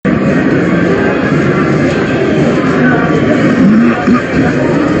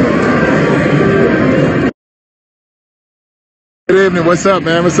Good evening. What's up,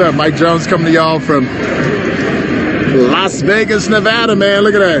 man? What's up? Mike Jones coming to y'all from Las Vegas, Nevada, man.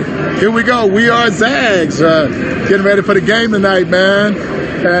 Look at that. Here we go. We are Zags. Getting ready for the game tonight, man.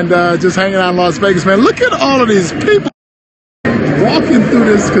 And just hanging out in Las Vegas, man. Look at all of these people walking through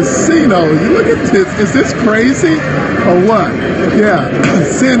this casino. Look at this. Is this crazy or what? Yeah.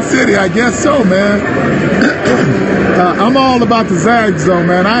 Sin City, I guess so, man. I'm all about the Zags, though,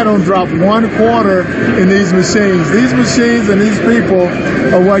 man. I don't drop one quarter in these machines. These machines and these people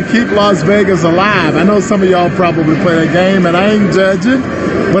are what keep Las Vegas alive. I know some of y'all probably play that game, and I ain't judging,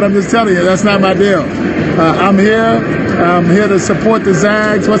 but I'm just telling you, that's not my deal. I'm here to support the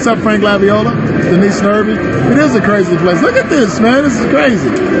Zags. What's up, Frank Laviola? Denise Nervy? It is a crazy place. Look at this, man. This is crazy.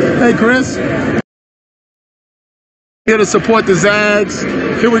 Hey, Chris. Here to support the Zags.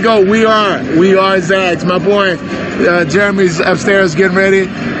 Here we go. We are Zags. My boy Jeremy's upstairs getting ready.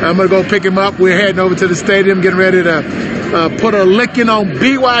 I'm going to go pick him up. We're heading over to the stadium, getting ready to put a licking on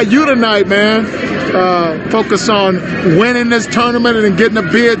BYU tonight, man. Focus on winning this tournament and getting a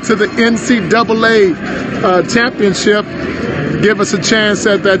bid to the NCAA championship. Give us a chance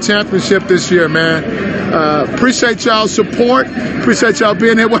at that championship this year, man. Appreciate y'all's support. Appreciate y'all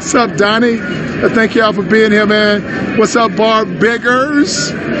being here. What's up, Donnie? Thank y'all for being here, man. What's up, Barb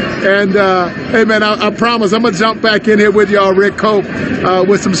Biggers? And, hey, man, I promise I'm going to jump back in here with y'all, Rick Cope,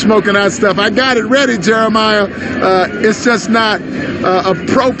 with some smoking hot stuff. I got it ready, Jeremiah. It's just not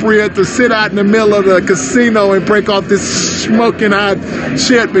appropriate to sit out in the middle of the casino and break off this smoking hot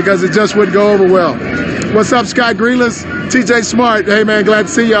shit because it just wouldn't go over well. What's up, Scott Greeless? TJ Smart. Hey, man, glad to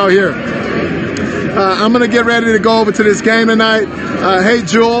see y'all here. I'm going to get ready to go over to this game tonight. Hey,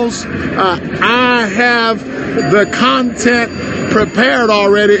 Jules, I have the content prepared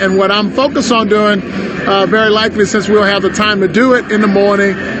already, and what I'm focused on doing, very likely since we'll have the time to do it in the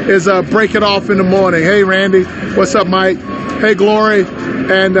morning, is break it off in the morning. Hey, Randy. What's up, Mike? Hey, Glory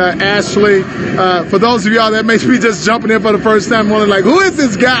and Ashley. For those of y'all that may be just jumping in for the first time, wondering, like, who is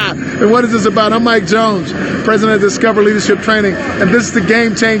this guy and what is this about? I'm Mike Jones, president of Discover Leadership Training, and this is the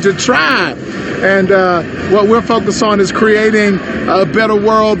Game Changer Tribe. And what we're focused on is creating a better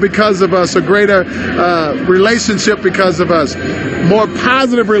world because of us, a greater relationship because of us, more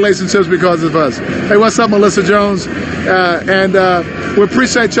positive relationships because of us. Hey, what's up, Melissa Jones? And we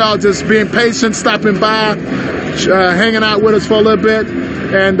appreciate y'all just being patient, stopping by, hanging out with us for a little bit.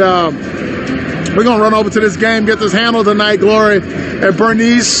 And we're going to run over to this game, get this handle tonight, Glory. And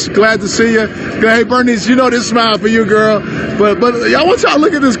Bernice, glad to see you. Hey, Bernice, you know this smile for you, girl. But I want y'all to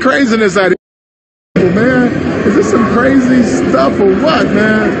look at this craziness out here. Man, is this some crazy stuff or what,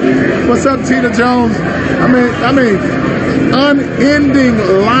 man? What's up, Tina Jones? I mean, unending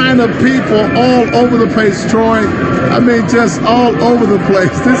line of people all over the place, Troy. I mean, just all over the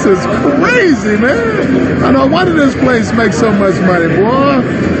place. This is crazy, man. I know, why did this place make so much money, boy?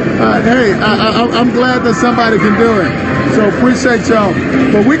 Hey, I'm glad that somebody can do it. So appreciate y'all.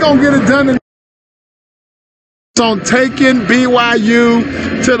 But we're going to get it done on taking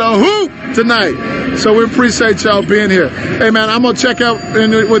BYU to the hoop tonight. So we appreciate y'all being here. Hey, man, I'm going to check out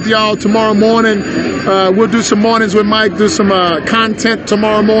with y'all tomorrow morning. We'll do some mornings with Mike, do some content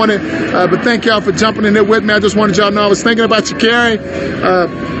tomorrow morning. But thank y'all for jumping in here with me. I just wanted y'all to know I was thinking about you, Carrie.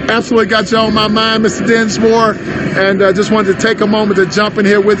 Absolutely got you on my mind, Mr. Dinsmore. And just wanted to take a moment to jump in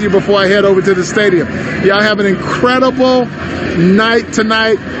here with you before I head over to the stadium. Y'all have an incredible night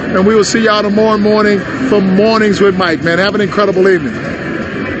tonight. And we will see y'all tomorrow morning for Mornings with Mike, man. Have an incredible evening.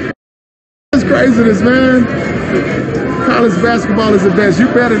 It's craziness, man. College basketball is the best. You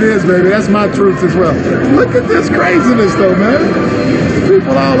bet it is, baby. That's my truth as well. Look at this craziness, though, man.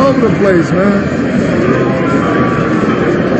 People all over the place, man.